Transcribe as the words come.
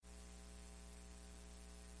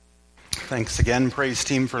Thanks again, praise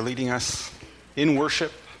team, for leading us in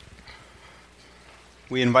worship.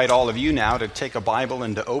 We invite all of you now to take a Bible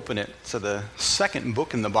and to open it to the second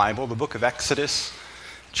book in the Bible, the book of Exodus,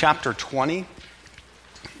 chapter 20.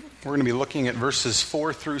 We're going to be looking at verses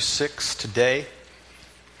 4 through 6 today.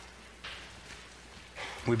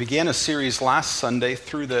 We began a series last Sunday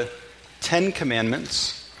through the 10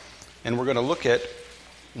 Commandments, and we're going to look at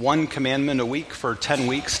one commandment a week for 10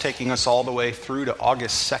 weeks, taking us all the way through to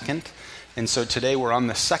August 2nd. And so today we're on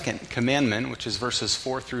the second commandment, which is verses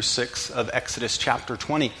 4 through 6 of Exodus chapter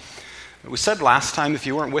 20. We said last time, if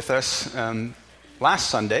you weren't with us last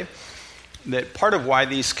Sunday, that part of why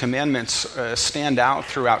these commandments stand out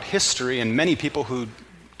throughout history, and many people who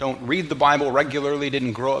don't read the Bible regularly,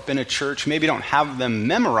 didn't grow up in a church, maybe don't have them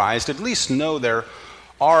memorized, at least know there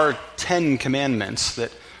are 10 commandments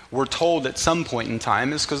that we're told at some point in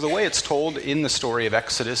time, is because the way it's told in the story of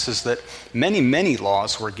Exodus is that many, many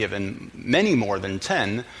laws were given, many more than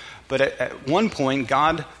 10, but at one point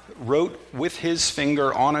God wrote with his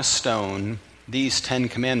finger on a stone these 10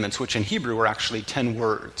 commandments, which in Hebrew were actually 10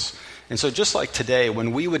 words. And so just like today,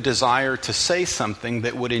 when we would desire to say something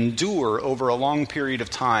that would endure over a long period of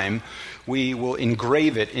time, we will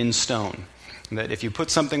engrave it in stone. That if you put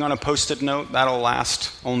something on a Post-it note, that'll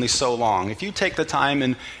last only so long. If you take the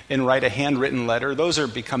time and write a handwritten letter, those are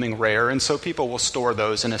becoming rare, and so people will store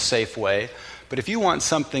those in a safe way. But if you want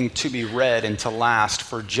something to be read and to last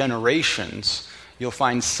for generations, you'll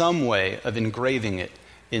find some way of engraving it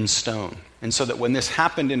in stone. And so that when this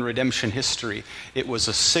happened in redemption history, it was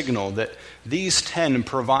a signal that these 10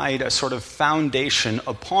 provide a sort of foundation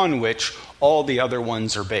upon which all the other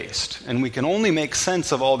ones are based. And we can only make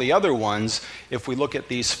sense of all the other ones if we look at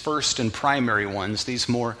these first and primary ones, these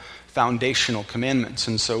more foundational commandments.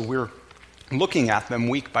 And so we're looking at them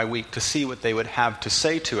week by week to see what they would have to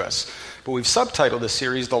say to us. But we've subtitled the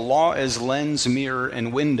series, The Law as Lens, Mirror,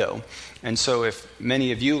 and Window. And so if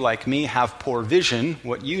many of you, like me, have poor vision,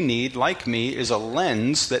 what you need, like me, is a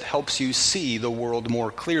lens that helps you see the world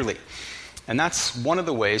more clearly. And that's one of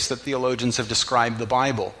the ways that theologians have described the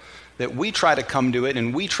Bible, that we try to come to it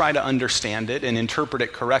and we try to understand it and interpret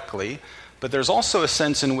it correctly. But there's also a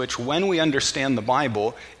sense in which when we understand the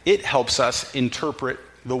Bible, it helps us interpret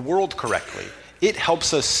the world correctly. It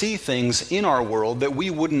helps us see things in our world that we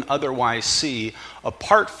wouldn't otherwise see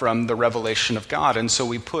apart from the revelation of God. And so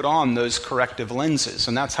we put on those corrective lenses,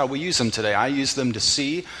 and that's how we use them today. I use them to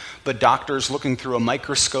see, but doctors looking through a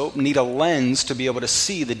microscope need a lens to be able to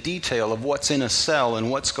see the detail of what's in a cell and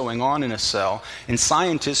what's going on in a cell. And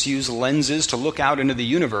scientists use lenses to look out into the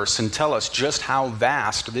universe and tell us just how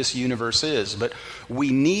vast this universe is. But we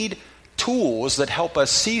need tools that help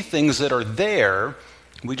us see things that are there.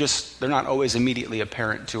 They're not always immediately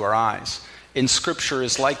apparent to our eyes. And Scripture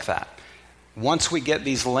is like that. Once we get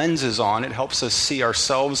these lenses on, it helps us see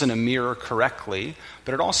ourselves in a mirror correctly,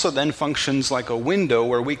 but it also then functions like a window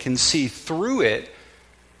where we can see through it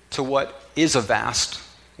to what is a vast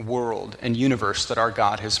world and universe that our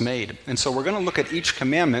God has made. And so we're going to look at each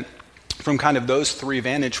commandment from kind of those three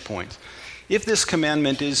vantage points. If this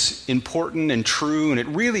commandment is important and true, and it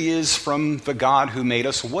really is from the God who made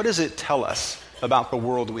us, what does it tell us about the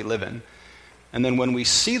world we live in? And then when we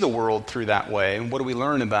see the world through that way, what do we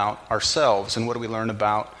learn about ourselves, and what do we learn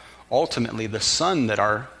about ultimately the Son that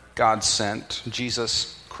our God sent,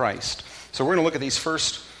 Jesus Christ? So we're going to look at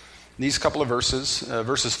these couple of verses,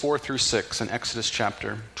 verses 4 through 6 in Exodus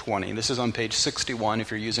chapter 20. This is on page 61 if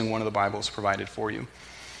you're using one of the Bibles provided for you.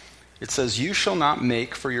 It says, "You shall not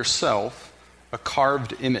make for yourself a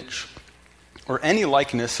carved image, or any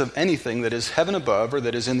likeness of anything that is heaven above, or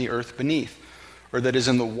that is in the earth beneath, or that is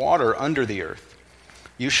in the water under the earth.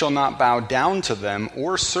 You shall not bow down to them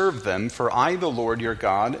or serve them, for I, the Lord your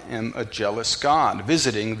God, am a jealous God,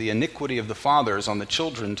 visiting the iniquity of the fathers on the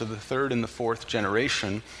children to the third and the fourth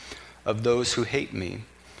generation of those who hate me,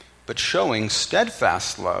 but showing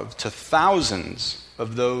steadfast love to thousands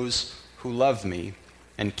of those who love me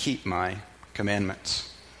and keep my commandments."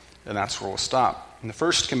 And that's where we'll stop. And the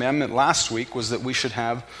first commandment last week was that we should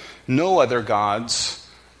have no other gods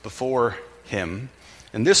before him.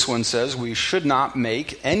 And this one says we should not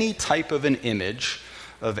make any type of an image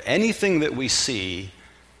of anything that we see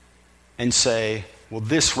and say, well,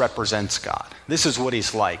 this represents God. This is what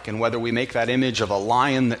he's like. And whether we make that image of a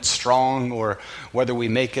lion that's strong, or whether we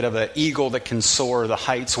make it of an eagle that can soar the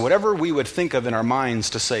heights, whatever we would think of in our minds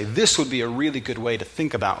to say this would be a really good way to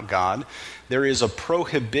think about God, there is a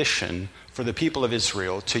prohibition for the people of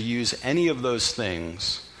Israel to use any of those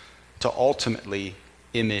things to ultimately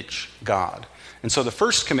image God. And so the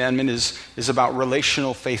first commandment is about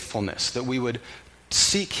relational faithfulness, that we would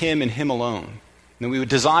seek him and him alone. that we would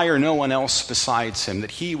desire no one else besides him,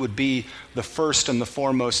 that he would be the first and the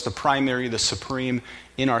foremost, the primary, the supreme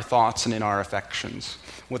in our thoughts and in our affections.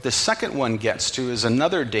 What the second one gets to is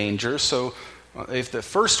another danger. So if the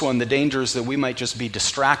first one, the danger is that we might just be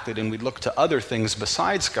distracted and we look to other things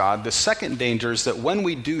besides God, the second danger is that when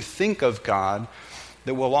we do think of God,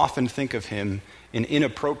 that we'll often think of him in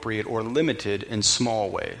inappropriate or limited and small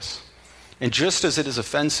ways. And just as it is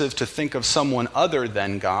offensive to think of someone other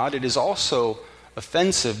than God, it is also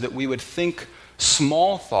offensive that we would think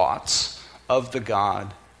small thoughts of the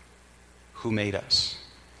God who made us.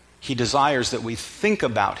 He desires that we think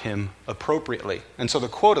about him appropriately. And so the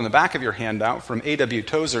quote on the back of your handout from A.W.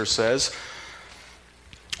 Tozer says,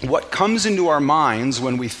 "What comes into our minds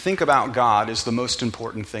when we think about God is the most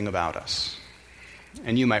important thing about us."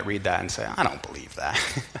 And you might read that and say, I don't believe that.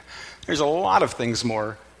 There's a lot of things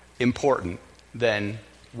more important than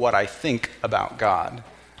what I think about God.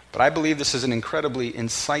 But I believe this is an incredibly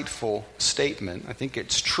insightful statement. I think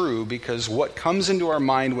it's true because what comes into our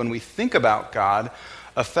mind when we think about God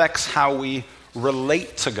affects how we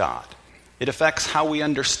relate to God. It affects how we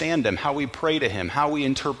understand him, how we pray to him, how we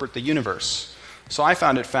interpret the universe. So I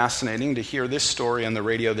found it fascinating to hear this story on the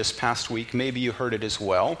radio this past week. Maybe you heard it as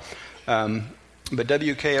well. But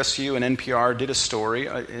WKSU and NPR did a story,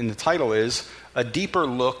 and the title is A Deeper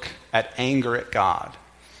Look at Anger at God.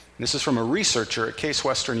 This is from a researcher at Case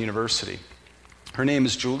Western University. Her name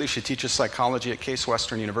is Julie. She teaches psychology at Case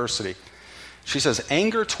Western University. She says,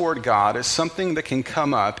 anger toward God is something that can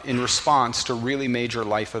come up in response to really major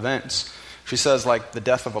life events. She says, like the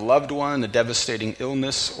death of a loved one, a devastating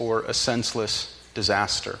illness, or a senseless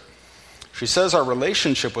disaster. She says our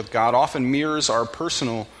relationship with God often mirrors our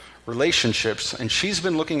personal relationships, and she's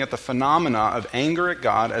been looking at the phenomena of anger at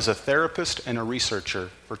God as a therapist and a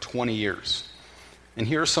researcher for 20 years. And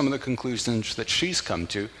here are some of the conclusions that she's come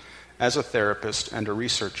to as a therapist and a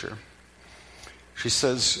researcher. She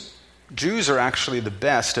says, Jews are actually the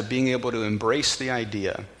best at being able to embrace the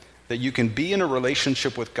idea that you can be in a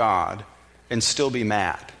relationship with God and still be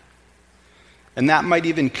mad. And that might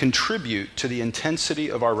even contribute to the intensity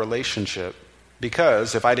of our relationship,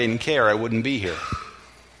 because if I didn't care, I wouldn't be here.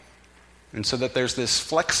 And so that there's this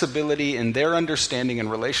flexibility in their understanding and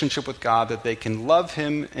relationship with God that they can love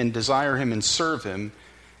him and desire him and serve him,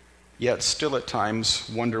 yet still at times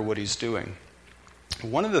wonder what he's doing.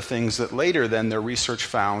 One of the things that later then their research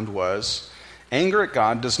found was anger at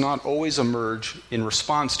God does not always emerge in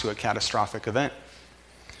response to a catastrophic event.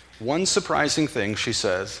 One surprising thing, she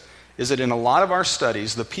says, is that in a lot of our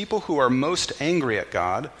studies, the people who are most angry at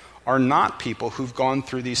God are not people who've gone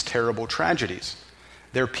through these terrible tragedies.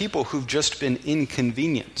 They're people who've just been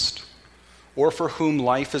inconvenienced, or for whom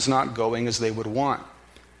life is not going as they would want.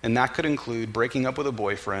 And that could include breaking up with a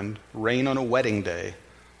boyfriend, rain on a wedding day,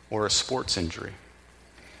 or a sports injury.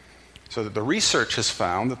 So that the research has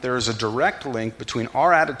found that there is a direct link between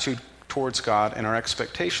our attitude towards God and our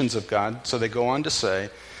expectations of God. So they go on to say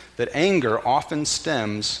that anger often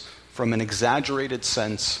stems from an exaggerated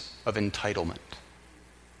sense of entitlement.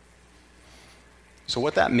 So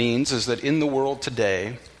what that means is that in the world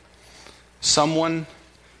today, someone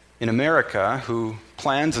in America who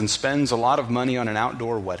plans and spends a lot of money on an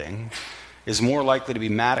outdoor wedding is more likely to be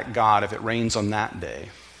mad at God if it rains on that day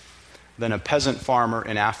than a peasant farmer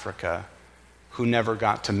in Africa who never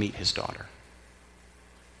got to meet his daughter.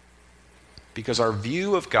 Because our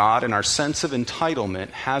view of God and our sense of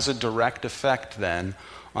entitlement has a direct effect then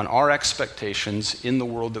on our expectations in the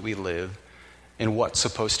world that we live and what's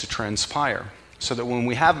supposed to transpire. So that when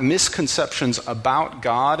we have misconceptions about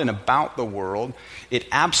God and about the world, it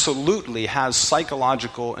absolutely has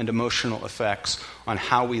psychological and emotional effects on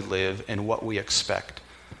how we live and what we expect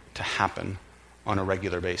to happen on a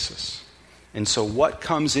regular basis. And so what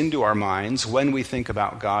comes into our minds when we think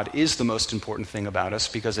about God is the most important thing about us,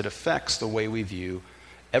 because it affects the way we view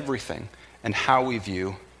everything and how we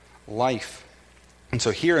view life. And so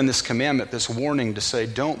here in this commandment, this warning to say,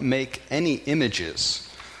 don't make any images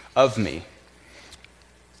of me.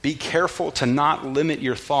 Be careful to not limit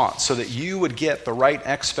your thoughts so that you would get the right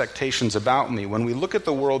expectations about me. When we look at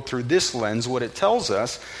the world through this lens, what it tells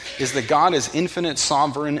us is that God is infinite,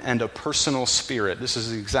 sovereign, and a personal spirit. This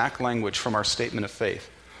is the exact language from our statement of faith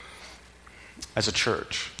as a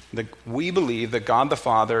church. That we believe that God the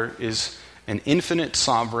Father is an infinite,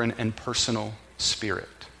 sovereign, and personal spirit.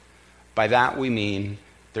 By that we mean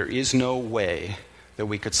there is no way that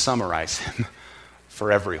we could summarize him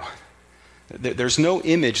for everyone. There's no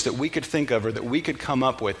image that we could think of or that we could come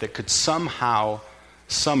up with that could somehow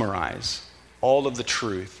summarize all of the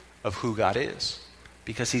truth of who God is,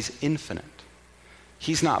 because he's infinite.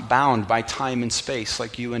 He's not bound by time and space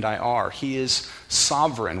like you and I are. He is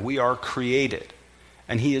sovereign. We are created.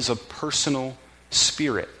 And he is a personal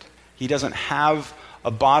spirit. He doesn't have a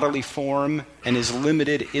bodily form and is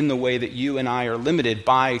limited in the way that you and I are limited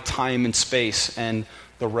by time and space and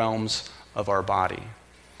the realms of our body.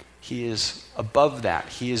 He is above that.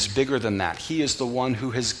 He is bigger than that. He is the one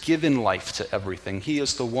who has given life to everything. He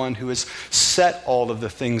is the one who has set all of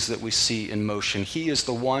the things that we see in motion. He is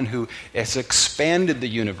the one who has expanded the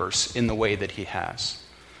universe in the way that he has.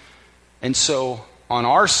 And so, on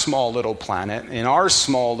our small little planet, in our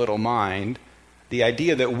small little mind, the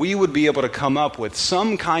idea that we would be able to come up with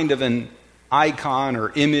some kind of an icon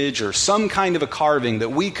or image or some kind of a carving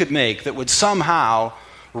that we could make that would somehow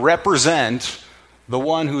represent the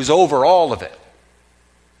one who's over all of it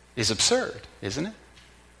is absurd, isn't it?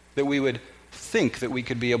 That we would think that we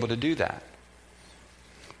could be able to do that.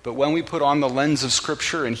 But when we put on the lens of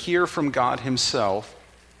Scripture and hear from God himself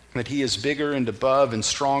that he is bigger and above and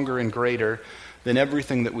stronger and greater than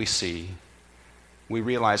everything that we see, we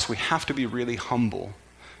realize we have to be really humble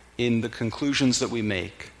in the conclusions that we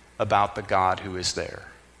make about the God who is there.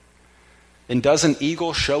 And does an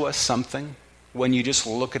eagle show us something when you just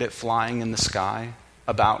look at it flying in the sky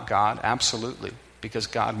about God? Absolutely, because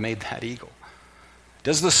God made that eagle.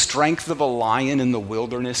 Does the strength of a lion in the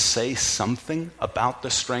wilderness say something about the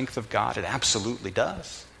strength of God? It absolutely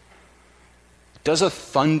does. Does a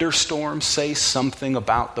thunderstorm say something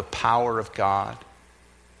about the power of God?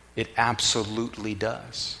 It absolutely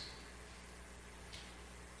does.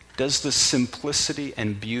 Does the simplicity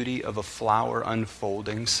and beauty of a flower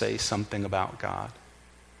unfolding say something about God?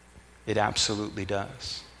 It absolutely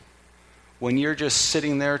does. When you're just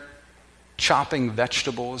sitting there chopping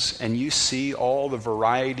vegetables and you see all the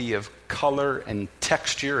variety of color and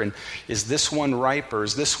texture, and is this one ripe or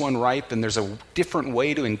is this one ripe, and there's a different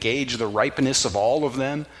way to engage the ripeness of all of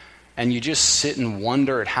them, and you just sit and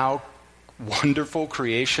wonder at how wonderful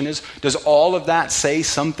creation is. Does all of that say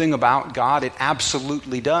something about God? It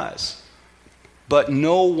absolutely does. But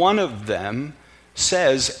no one of them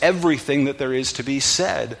says everything that there is to be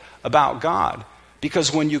said about God.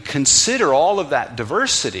 Because when you consider all of that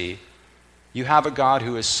diversity, you have a God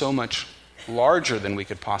who is so much larger than we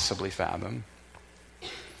could possibly fathom,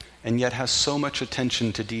 and yet has so much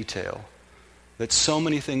attention to detail, that so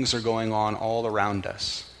many things are going on all around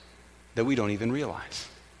us that we don't even realize.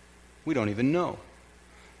 We don't even know.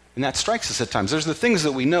 And that strikes us at times. There's the things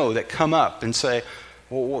that we know that come up and say,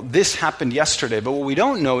 well, this happened yesterday. But what we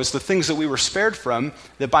don't know is the things that we were spared from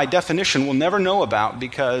that by definition we'll never know about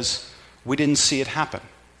because we didn't see it happen.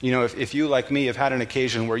 You know, if you, like me, have had an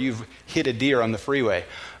occasion where you've hit a deer on the freeway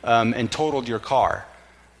and totaled your car,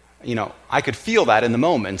 you know, I could feel that in the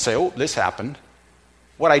moment and say, oh, this happened.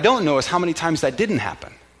 What I don't know is how many times that didn't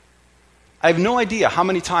happen. I have no idea how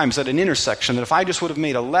many times at an intersection that if I just would have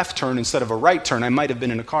made a left turn instead of a right turn, I might have been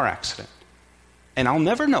in a car accident. And I'll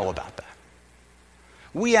never know about that.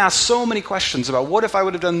 We ask so many questions about what if I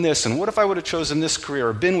would have done this, and what if I would have chosen this career,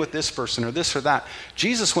 or been with this person, or this or that.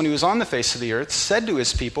 Jesus, when he was on the face of the earth, said to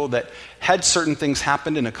his people that had certain things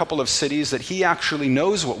happened in a couple of cities, that he actually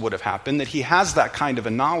knows what would have happened, that he has that kind of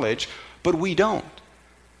a knowledge, but we don't.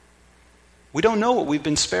 We don't know what we've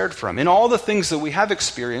been spared from. In all the things that we have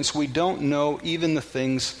experienced, we don't know even the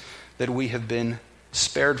things that we have been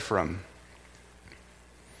spared from.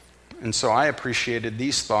 And so I appreciated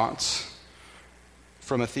these thoughts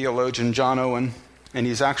from a theologian, John Owen, and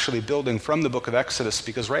he's actually building from the book of Exodus,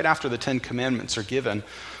 because right after the 10 Commandments are given,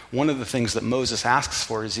 one of the things that Moses asks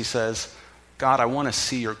for is he says, God, I want to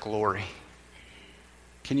see your glory.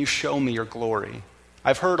 Can you show me your glory?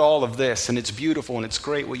 I've heard all of this, and it's beautiful, and it's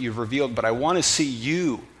great what you've revealed, but I want to see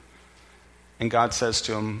you. And God says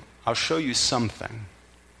to him, I'll show you something,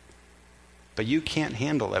 but you can't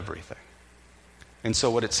handle everything. And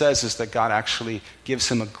so what it says is that God actually gives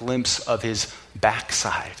him a glimpse of his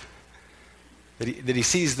backside, that he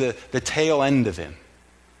sees the tail end of him.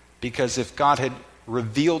 Because if God had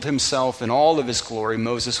revealed himself in all of his glory,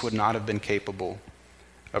 Moses would not have been capable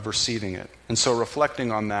of receiving it. And so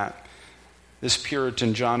reflecting on that, this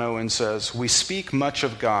Puritan John Owen says, we speak much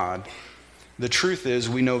of God. The truth is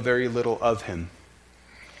we know very little of him.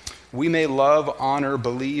 We may love, honor,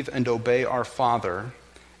 believe, and obey our Father,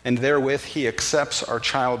 and therewith he accepts our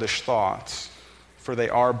childish thoughts, for they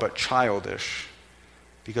are but childish,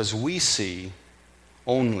 because we see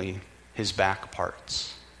only his back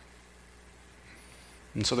parts.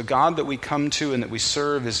 And so the God that we come to and that we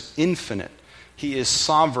serve is infinite. He is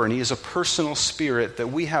sovereign. He is a personal spirit that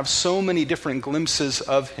we have so many different glimpses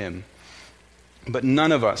of him. But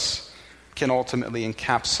none of us can ultimately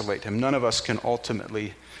encapsulate him. None of us can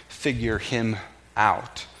ultimately figure him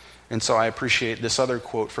out. And so I appreciate this other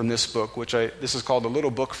quote from this book, this is called A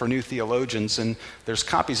Little Book for New Theologians, and there's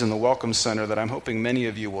copies in the Welcome Center that I'm hoping many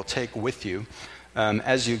of you will take with you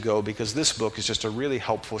as you go, because this book is just a really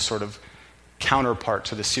helpful sort of counterpart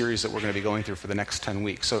to the series that we're going to be going through for the next 10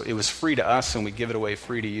 weeks. So it was free to us, and we give it away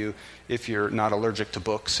free to you if you're not allergic to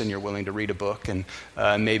books and you're willing to read a book, and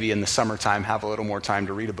maybe in the summertime have a little more time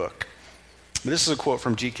to read a book. But this is a quote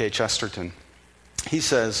from G.K. Chesterton. He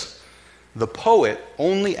says, "The poet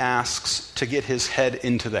only asks to get his head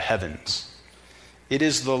into the heavens. It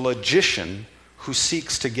is the logician who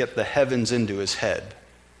seeks to get the heavens into his head,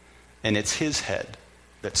 and it's his head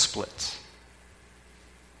that splits."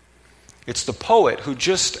 It's the poet who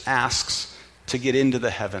just asks to get into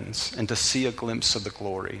the heavens and to see a glimpse of the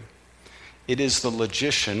glory. It is the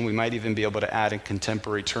logician, we might even be able to add in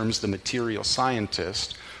contemporary terms the material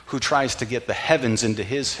scientist, who tries to get the heavens into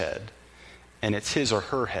his head, and it's his or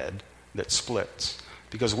her head that splits.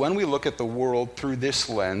 Because when we look at the world through this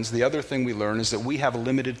lens, the other thing we learn is that we have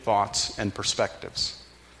limited thoughts and perspectives.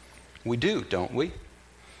 We do, don't we?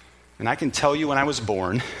 And I can tell you when I was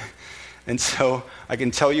born, and so I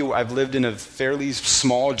can tell you I've lived in a fairly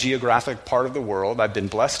small geographic part of the world. I've been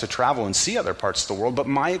blessed to travel and see other parts of the world, but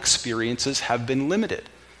my experiences have been limited.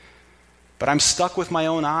 But I'm stuck with my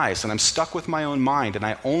own eyes, and I'm stuck with my own mind, and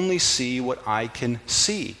I only see what I can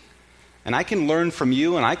see. And I can learn from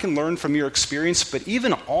you, and I can learn from your experience, but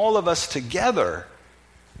even all of us together,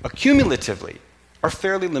 accumulatively, are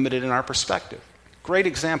fairly limited in our perspective. Great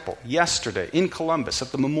example, yesterday in Columbus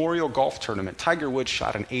at the Memorial Golf Tournament, Tiger Woods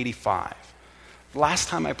shot an 85. The last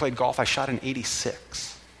time I played golf, I shot an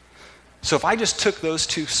 86. So if I just took those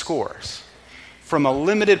two scores, from a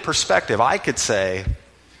limited perspective, I could say,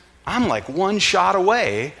 I'm like one shot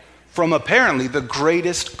away from apparently the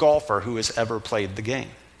greatest golfer who has ever played the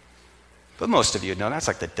game. But most of you know that's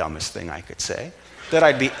like the dumbest thing I could say, that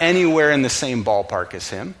I'd be anywhere in the same ballpark as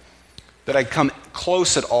him, that I'd come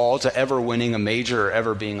close at all to ever winning a major or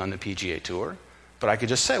ever being on the PGA Tour. But I could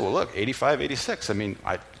just say, well, look, 85, 86. I mean,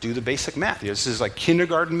 I do the basic math. This is like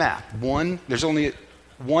kindergarten math. There's only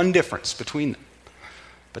one difference between them.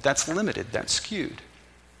 But that's limited, that's skewed.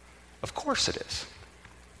 Of course it is.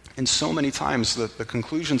 And so many times the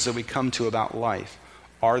conclusions that we come to about life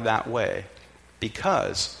are that way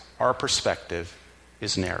because our perspective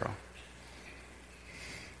is narrow.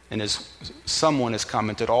 And as someone has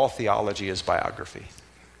commented, all theology is biography.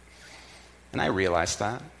 And I realize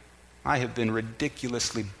that. I have been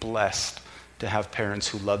ridiculously blessed to have parents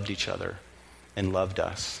who loved each other and loved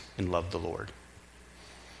us and loved the Lord.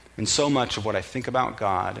 And so much of what I think about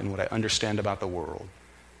God and what I understand about the world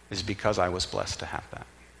is because I was blessed to have that.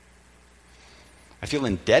 I feel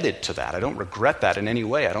indebted to that. I don't regret that in any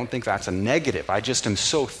way. I don't think that's a negative. I just am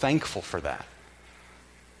so thankful for that.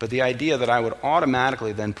 But the idea that I would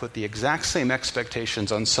automatically then put the exact same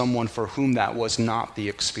expectations on someone for whom that was not the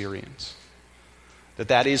experience,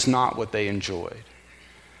 that is not what they enjoyed,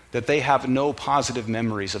 that they have no positive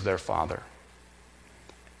memories of their father.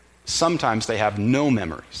 Sometimes they have no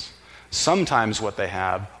memories. Sometimes what they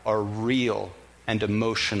have are real and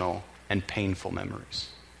emotional and painful memories.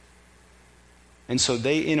 And so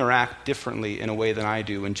they interact differently in a way than I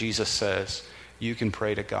do when Jesus says, you can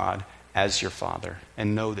pray to God as your Father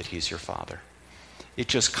and know that He's your Father. It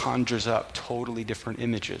just conjures up totally different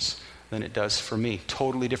images than it does for me.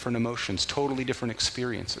 Totally different emotions, totally different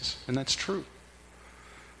experiences. And that's true.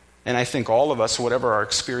 And I think all of us, whatever our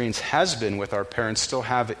experience has been with our parents, still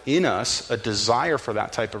have in us a desire for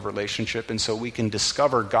that type of relationship. And so we can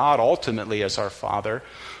discover God ultimately as our Father,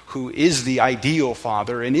 who is the ideal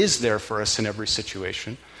Father and is there for us in every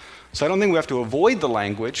situation. So I don't think we have to avoid the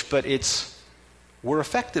language, but we're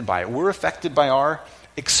affected by it. We're affected by our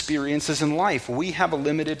experiences in life. We have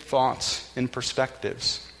limited thoughts and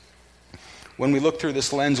perspectives. When we look through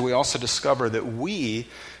this lens, we also discover that we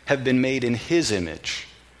have been made in His image,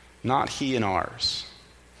 not He in ours.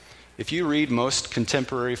 If you read most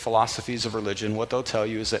contemporary philosophies of religion, what they'll tell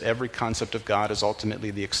you is that every concept of God is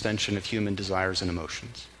ultimately the extension of human desires and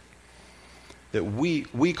emotions. That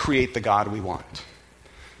we create the God we want.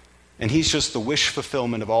 And He's just the wish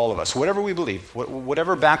fulfillment of all of us. Whatever we believe,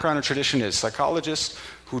 whatever background or tradition is, psychologists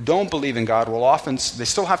who don't believe in God will often, they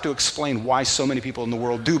still have to explain why so many people in the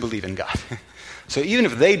world do believe in God. So even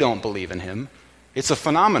if they don't believe in Him, it's a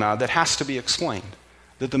phenomena that has to be explained.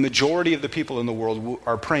 That the majority of the people in the world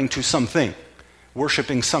are praying to something,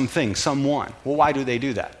 worshiping something, someone. Well, why do they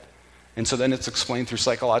do that? And so then it's explained through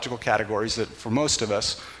psychological categories that for most of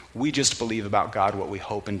us, we just believe about God what we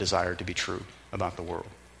hope and desire to be true about the world.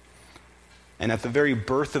 And at the very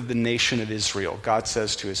birth of the nation of Israel, God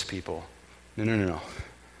says to His people, no.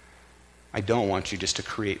 I don't want you just to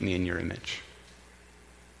create me in your image.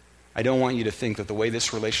 I don't want you to think that the way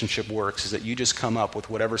this relationship works is that you just come up with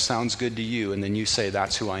whatever sounds good to you and then you say,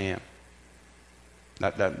 that's who I am.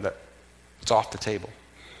 It's off the table.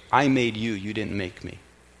 I made you, you didn't make me.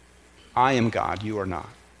 I am God, you are not.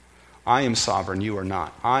 I am sovereign, you are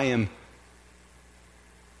not. I am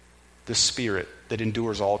the Spirit that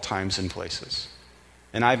endures all times and places.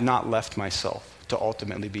 And I've not left myself to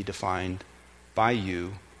ultimately be defined by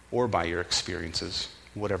you or by your experiences,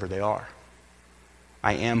 whatever they are.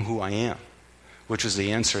 I am who I am, which is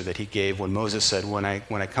the answer that he gave when Moses said, when I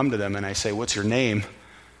come to them and I say, what's your name?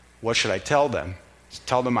 What should I tell them?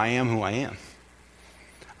 Tell them I am who I am.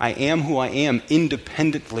 I am who I am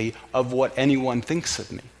independently of what anyone thinks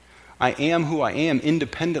of me. I am who I am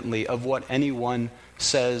independently of what anyone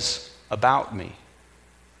says about me.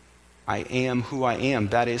 I am who I am.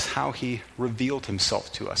 That is how he revealed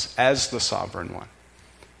himself to us as the sovereign one.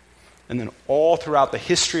 And then all throughout the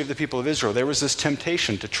history of the people of Israel, there was this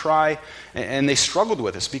temptation to try, and they struggled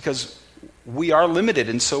with this because we are limited,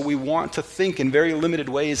 and so we want to think in very limited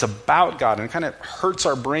ways about God, and it kind of hurts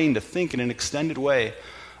our brain to think in an extended way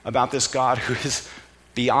about this God who is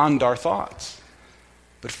beyond our thoughts.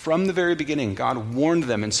 But from the very beginning, God warned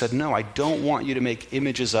them and said, no, I don't want you to make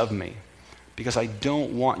images of me, because I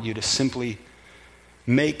don't want you to simply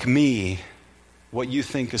make me what you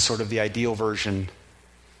think is sort of the ideal version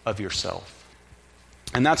of yourself.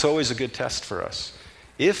 And that's always a good test for us.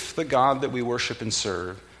 If the God that we worship and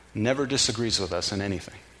serve never disagrees with us in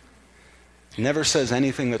anything, never says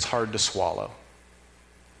anything that's hard to swallow,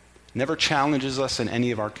 never challenges us in any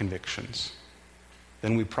of our convictions,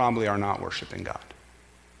 then we probably are not worshiping God.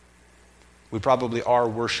 We probably are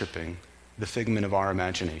worshiping the figment of our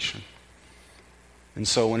imagination. And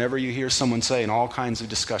so whenever you hear someone say in all kinds of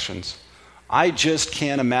discussions, I just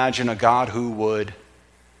can't imagine a God who would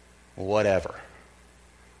whatever.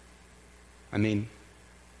 I mean,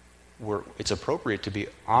 it's appropriate to be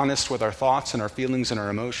honest with our thoughts and our feelings and our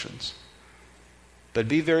emotions. But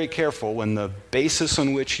be very careful when the basis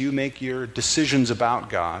on which you make your decisions about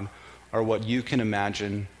God are what you can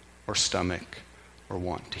imagine or stomach or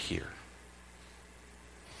want to hear.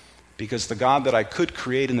 Because the God that I could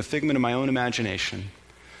create in the figment of my own imagination,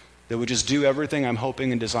 that would just do everything I'm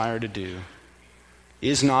hoping and desire to do,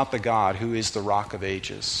 is not the God who is the rock of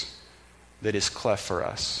ages, that is cleft for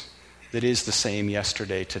us, that is the same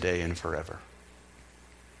yesterday, today, and forever.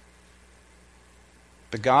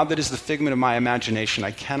 The God that is the figment of my imagination, I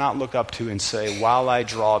cannot look up to and say, while I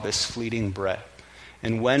draw this fleeting breath,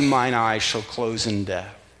 and when mine eyes shall close in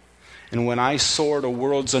death, and when I soar to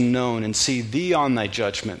worlds unknown and see thee on thy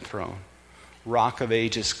judgment throne, rock of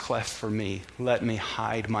ages cleft for me, let me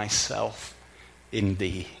hide myself in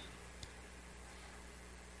thee.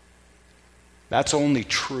 That's only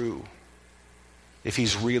true if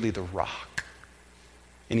he's really the rock,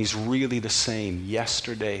 and he's really the same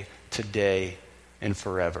yesterday, today, and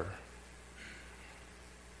forever.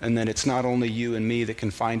 And then it's not only you and me that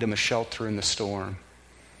can find him a shelter in the storm,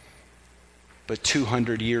 but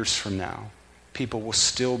 200 years from now, people will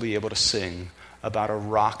still be able to sing about a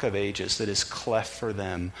rock of ages that is cleft for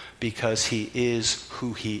them because he is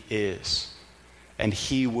who he is, and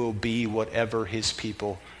he will be whatever his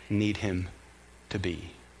people need him to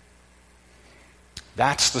be.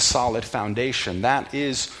 That's the solid foundation. That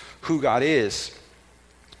is who God is.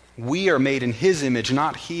 We are made in his image,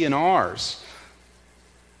 not he in ours.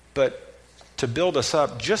 But to build us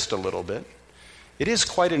up just a little bit, it is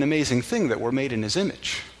quite an amazing thing that we're made in his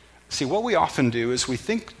image. See, what we often do is we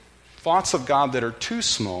think thoughts of God that are too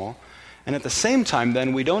small, and at the same time,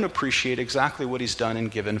 then, we don't appreciate exactly what he's done and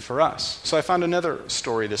given for us. So I found another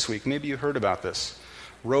story this week. Maybe you heard about this.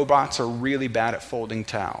 Robots are really bad at folding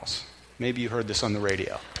towels. Maybe you heard this on the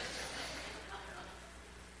radio.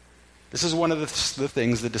 This is one of the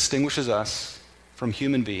things that distinguishes us from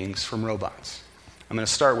human beings from robots. I'm going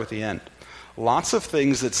to start with the end. Lots of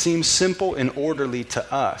things that seem simple and orderly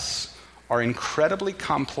to us are incredibly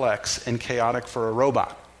complex and chaotic for a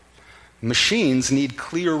robot. Machines need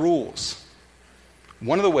clear rules.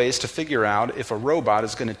 One of the ways to figure out if a robot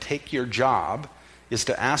is going to take your job is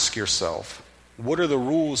to ask yourself, what are the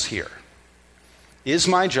rules here? Is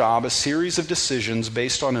my job a series of decisions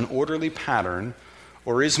based on an orderly pattern,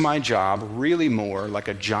 or is my job really more like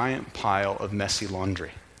a giant pile of messy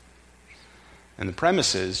laundry? And the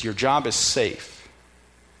premise is your job is safe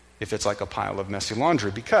if it's like a pile of messy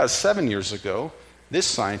laundry, because 7 years ago, this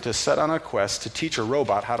scientist set on a quest to teach a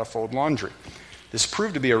robot how to fold laundry. This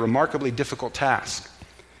proved to be a remarkably difficult task.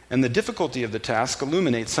 And the difficulty of the task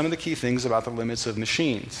illuminates some of the key things about the limits of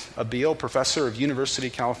machines. Abeel, professor of University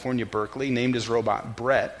of California, Berkeley, named his robot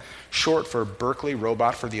Brett, short for Berkeley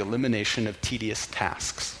Robot for the Elimination of Tedious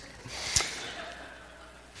Tasks.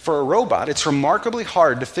 For a robot, it's remarkably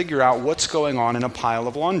hard to figure out what's going on in a pile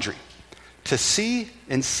of laundry. To see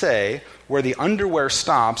and say where the underwear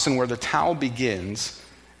stops and where the towel begins,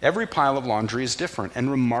 every pile of laundry is different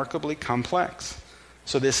and remarkably complex.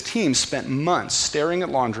 So this team spent months staring at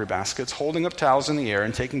laundry baskets, holding up towels in the air,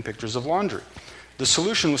 and taking pictures of laundry. The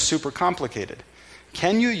solution was super complicated.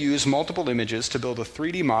 Can you use multiple images to build a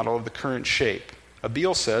 3D model of the current shape?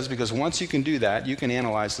 Abeel says, because once you can do that, you can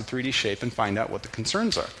analyze the 3D shape and find out what the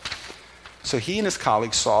concerns are. So he and his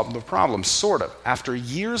colleagues solved the problem, sort of. After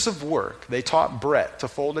years of work, they taught Brett to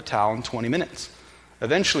fold a towel in 20 minutes.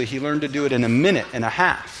 Eventually, he learned to do it in a minute and a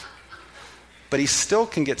half. But he still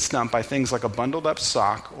can get stumped by things like a bundled up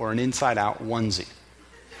sock or an inside-out onesie.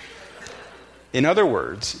 In other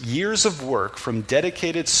words, years of work from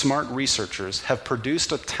dedicated smart researchers have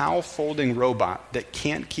produced a towel folding robot that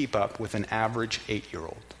can't keep up with an average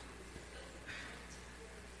 8-year-old.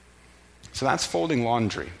 So that's folding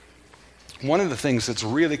laundry. One of the things that's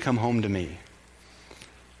really come home to me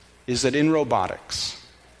is that in robotics,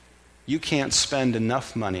 you can't spend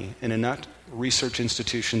enough money in enough research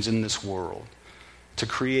institutions in this world to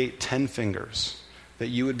create 10 fingers that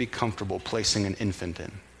you would be comfortable placing an infant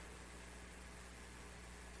in.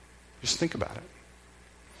 Just think about it.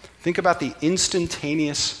 Think about the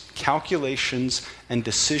instantaneous calculations and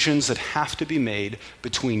decisions that have to be made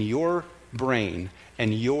between your brain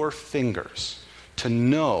and your fingers to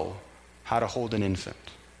know how to hold an infant.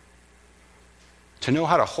 To know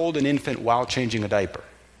how to hold an infant while changing a diaper.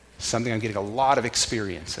 Something I'm getting a lot of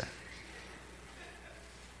experience in.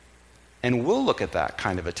 And we'll look at that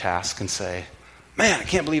kind of a task and say, man, I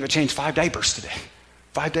can't believe I changed 5 diapers today.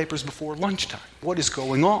 5 diapers before lunchtime. What is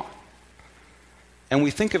going on? And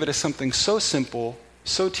we think of it as something so simple,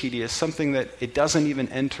 so tedious, something that it doesn't even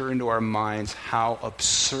enter into our minds how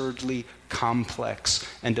absurdly complex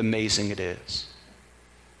and amazing it is.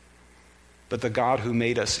 But the God who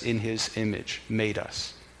made us in his image made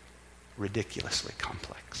us ridiculously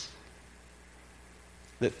complex.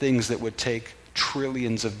 That things that would take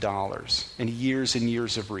trillions of dollars and years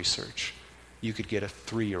of research, you could get a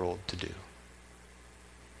 3-year-old to do.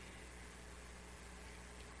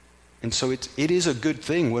 And so it is a good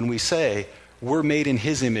thing when we say we're made in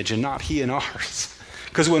his image and not he in ours.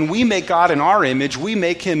 Because when we make God in our image, we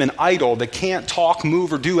make him an idol that can't talk,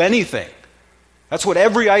 move, or do anything. That's what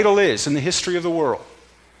every idol is in the history of the world.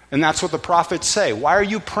 And that's what the prophets say. Why are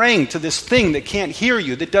you praying to this thing that can't hear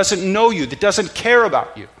you, that doesn't know you, that doesn't care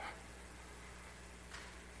about you?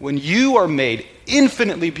 When you are made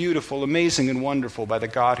infinitely beautiful, amazing, and wonderful by the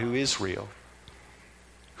God who is real,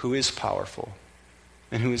 who is powerful,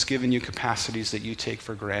 and who has given you capacities that you take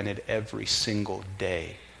for granted every single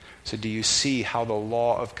day. So do you see how the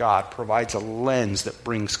law of God provides a lens that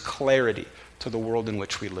brings clarity to the world in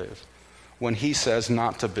which we live? When he says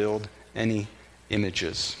not to build any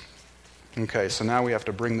images. Okay, so now we have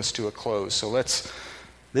to bring this to a close. So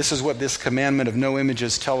this is what this commandment of no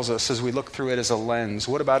images tells us as we look through it as a lens.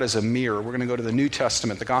 What about as a mirror? We're going to go to the New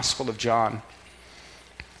Testament, the Gospel of John.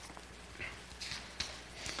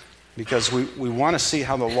 Because we want to see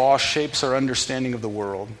how the law shapes our understanding of the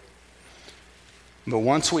world. But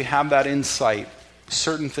once we have that insight,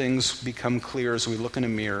 certain things become clear as we look in a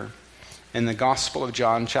mirror. In the Gospel of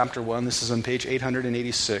John, chapter 1, this is on page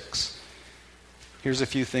 886. Here's a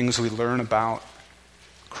few things we learn about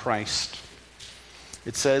Christ.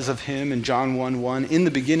 It says of him in John 1:1, in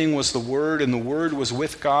the beginning was the Word, and the Word was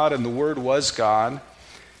with God, and the Word was God.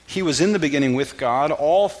 He was in the beginning with God.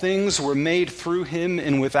 All things were made through him,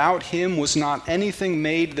 and without him was not anything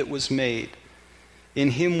made that was made.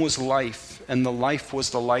 In him was life, and the life was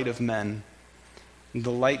the light of men.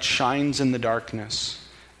 The light shines in the darkness,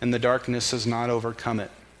 and the darkness has not overcome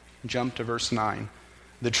it. Jump to verse 9.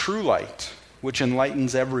 The true light, which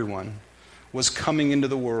enlightens everyone, was coming into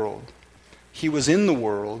the world. He was in the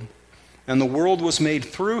world, and the world was made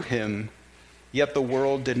through him, yet the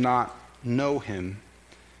world did not know him.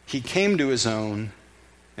 He came to his own,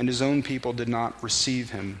 and his own people did not receive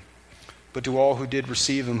him. But to all who did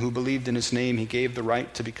receive him, who believed in his name, he gave the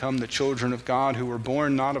right to become the children of God, who were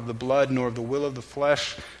born not of the blood, nor of the will of the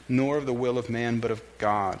flesh, nor of the will of man, but of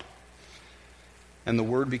God. And the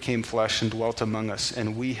Word became flesh and dwelt among us,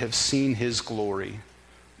 and we have seen his glory,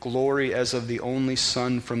 glory as of the only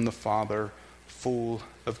Son from the Father, full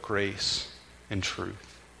of grace and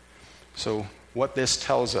truth. So what this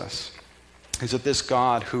tells us is that this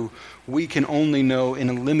God, who we can only know in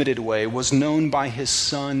a limited way, was known by his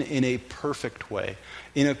Son in a perfect way,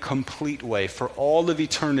 in a complete way. For all of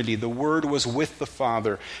eternity, the Word was with the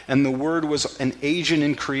Father, and the Word was an agent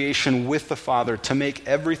in creation with the Father to make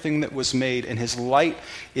everything that was made, and his light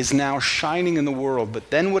is now shining in the world.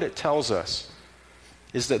 But then what it tells us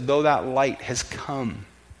is that though that light has come,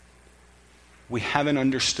 we haven't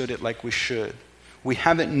understood it like we should. We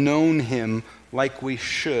haven't known him like we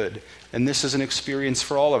should. And this is an experience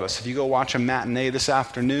for all of us. If you go watch a matinee this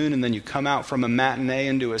afternoon and then you come out from a matinee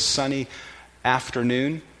into a sunny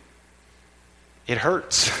afternoon, it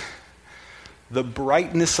hurts. The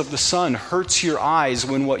brightness of the sun hurts your eyes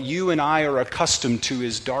when what you and I are accustomed to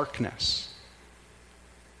is darkness.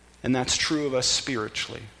 And that's true of us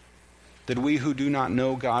spiritually. That we who do not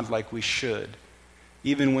know God like we should,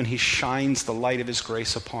 even when he shines the light of his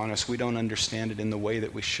grace upon us, we don't understand it in the way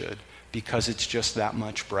that we should, because it's just that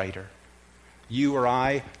much brighter. You or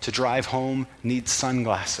I, to drive home, need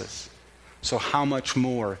sunglasses. So how much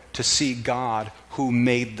more to see God who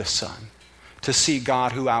made the sun, to see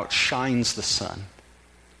God who outshines the sun.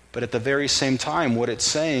 But at the very same time, what it's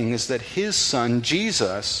saying is that his Son,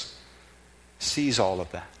 Jesus, sees all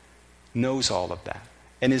of that, knows all of that,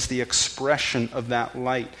 and is the expression of that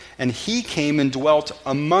light. And he came and dwelt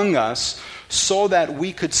among us so that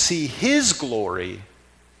we could see his glory,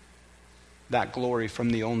 that glory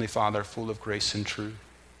from the only Father, full of grace and truth.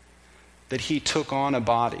 That he took on a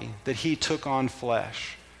body, that he took on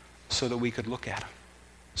flesh, so that we could look at him,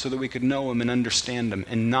 so that we could know him and understand him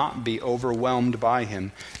and not be overwhelmed by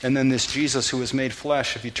him. And then this Jesus who was made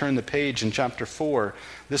flesh, if you turn the page in chapter 4,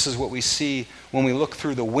 this is what we see when we look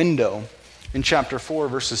through the window in chapter 4,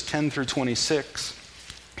 verses 10 through 26.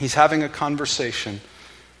 He's having a conversation.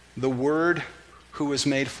 The Word who was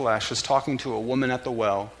made flesh is talking to a woman at the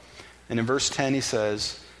well. And in verse 10 he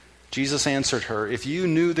says, Jesus answered her, "If you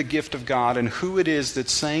knew the gift of God and who it is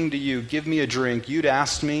that's saying to you, 'Give me a drink,' you'd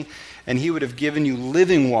asked me, and he would have given you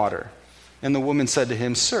living water." And the woman said to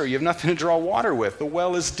him, "Sir, you have nothing to draw water with. The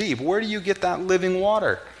well is deep. Where do you get that living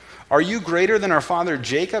water? Are you greater than our father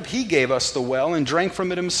Jacob? He gave us the well and drank from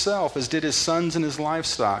it himself, as did his sons and his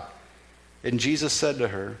livestock." And Jesus said to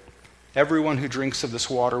her, "Everyone who drinks of this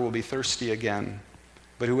water will be thirsty again.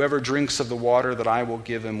 But whoever drinks of the water that I will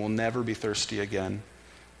give him will never be thirsty again.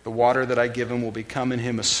 The water that I give him will become in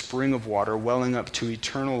him a spring of water welling up to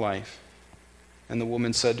eternal life." And the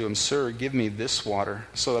woman said to him, "Sir, give me this water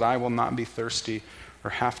so that I will not be thirsty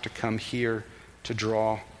or have to come here to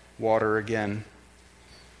draw water again."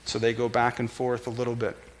 So they go back and forth a little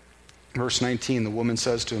bit. Verse 19, the woman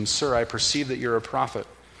says to him, "Sir, I perceive that you're a prophet.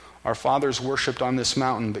 Our fathers worshipped on this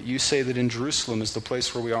mountain, but you say that in Jerusalem is the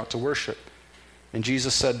place where we ought to worship." And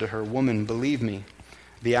Jesus said to her, "Woman, believe me,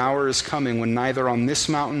 the hour is coming when neither on this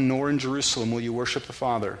mountain nor in Jerusalem will you worship the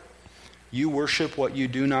Father. You worship what you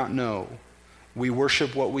do not know. We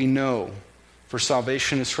worship what we know, for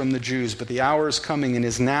salvation is from the Jews. But the hour is coming and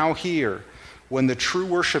is now here when the true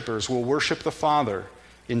worshipers will worship the Father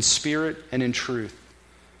in spirit and in truth.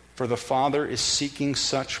 For the Father is seeking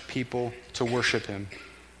such people to worship him.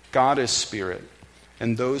 God is spirit,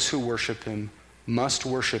 and those who worship him must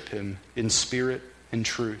worship him in spirit and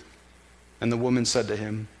truth." And the woman said to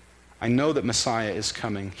him, "I know that Messiah is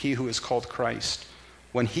coming, he who is called Christ.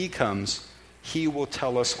 When he comes, he will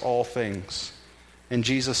tell us all things." And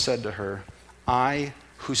Jesus said to her, "I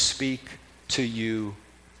who speak to you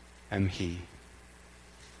am he."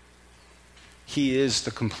 He is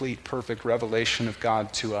the complete, perfect revelation of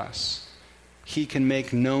God to us. He can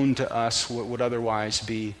make known to us what would otherwise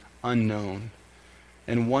be unknown.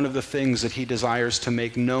 And one of the things that he desires to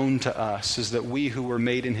make known to us is that we who were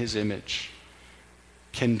made in his image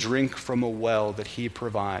can drink from a well that he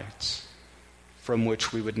provides, from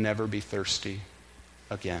which we would never be thirsty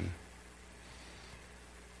again.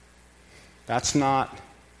 That's not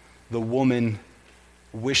the woman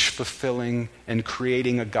wish-fulfilling and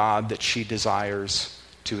creating a God that she desires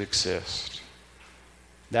to exist.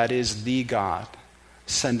 That is the God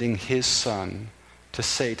sending his Son to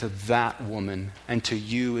say to that woman and to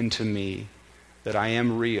you and to me that I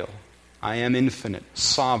am real, I am infinite,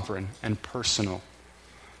 sovereign, and personal,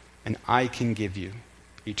 and I can give you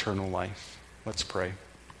eternal life. Let's pray.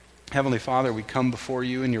 Heavenly Father, we come before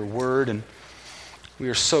you in your word, and we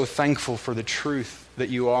are so thankful for the truth that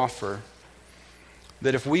you offer,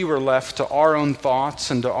 that if we were left to our own thoughts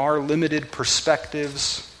and to our limited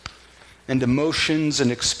perspectives and emotions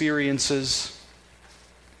and experiences,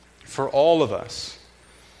 for all of us,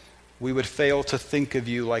 we would fail to think of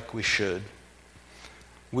you like we should.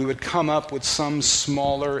 We would come up with some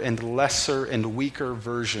smaller and lesser and weaker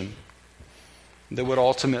version. that would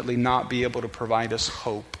ultimately not be able to provide us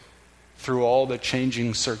hope through all the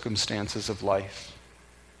changing circumstances of life.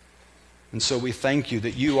 And so we thank you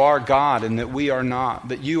that you are God and that we are not,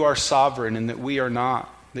 that you are sovereign and that we are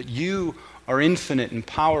not, that you are infinite and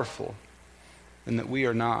powerful and that we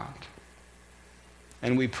are not.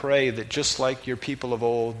 And we pray that just like your people of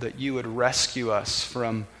old, that you would rescue us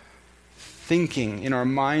from thinking in our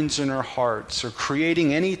minds and our hearts or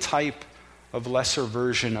creating any type of lesser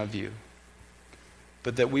version of you,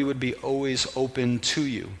 but that we would be always open to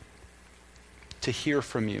you, to hear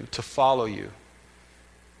from you, to follow you,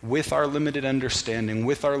 with our limited understanding,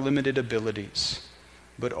 with our limited abilities,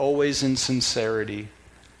 but always in sincerity,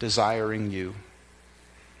 desiring you.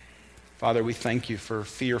 Father, we thank you for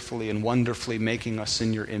fearfully and wonderfully making us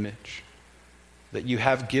in your image, that you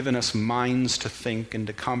have given us minds to think and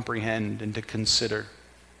to comprehend and to consider.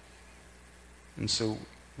 And so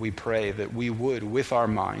we pray that we would, with our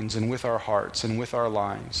minds and with our hearts and with our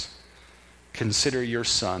lives, consider your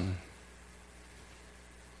Son,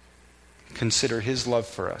 consider his love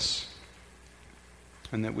for us,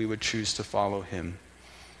 and that we would choose to follow him.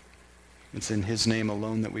 It's in his name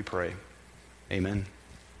alone that we pray. Amen.